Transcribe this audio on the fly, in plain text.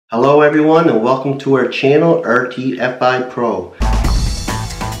Hello everyone and welcome to our channel RTFIpro.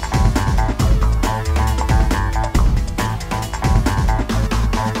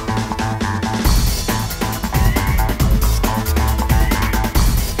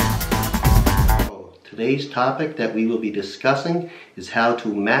 Today's topic that we will be discussing is how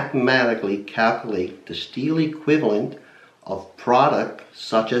to mathematically calculate the steel equivalent of product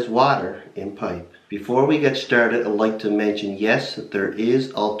such as water in pipe. Before we get started, I'd like to mention yes, there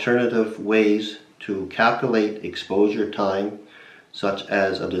is alternative ways to calculate exposure time, such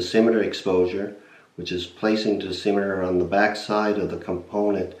as a dosimeter exposure, which is placing the dosimeter on the back side of the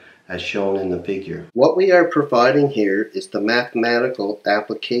component as shown in the figure. What we are providing here is the mathematical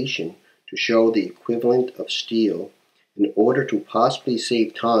application to show the equivalent of steel in order to possibly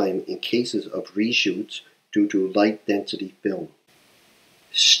save time in cases of reshoots due to light density film.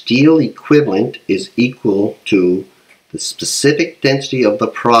 Steel equivalent is equal to the specific density of the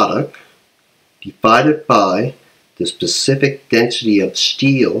product divided by the specific density of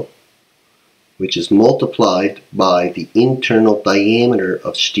steel, which is multiplied by the internal diameter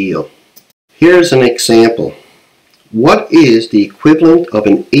of steel. Here's an example. What is the equivalent of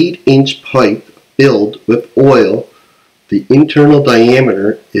an 8-inch pipe filled with oil? The internal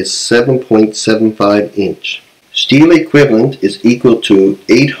diameter is 7.75 inch. Steel equivalent is equal to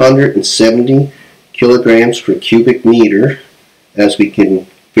 870 kilograms per cubic meter, as we can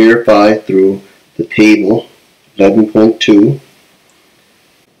verify through the table 11.2,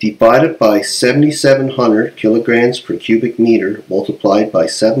 divided by 7,700 kilograms per cubic meter multiplied by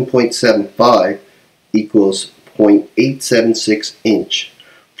 7.75 equals 0.876 inch.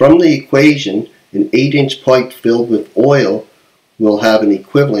 From the equation, an 8-inch pipe filled with oil will have an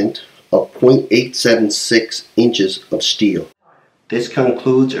equivalent of 0.876 inches of steel. This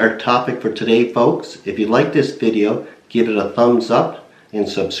concludes our topic for today, folks. If you like this video, give it a thumbs up and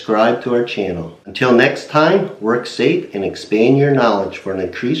subscribe to our channel. Until next time, work safe and expand your knowledge for an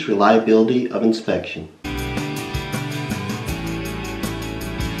increased reliability of inspection.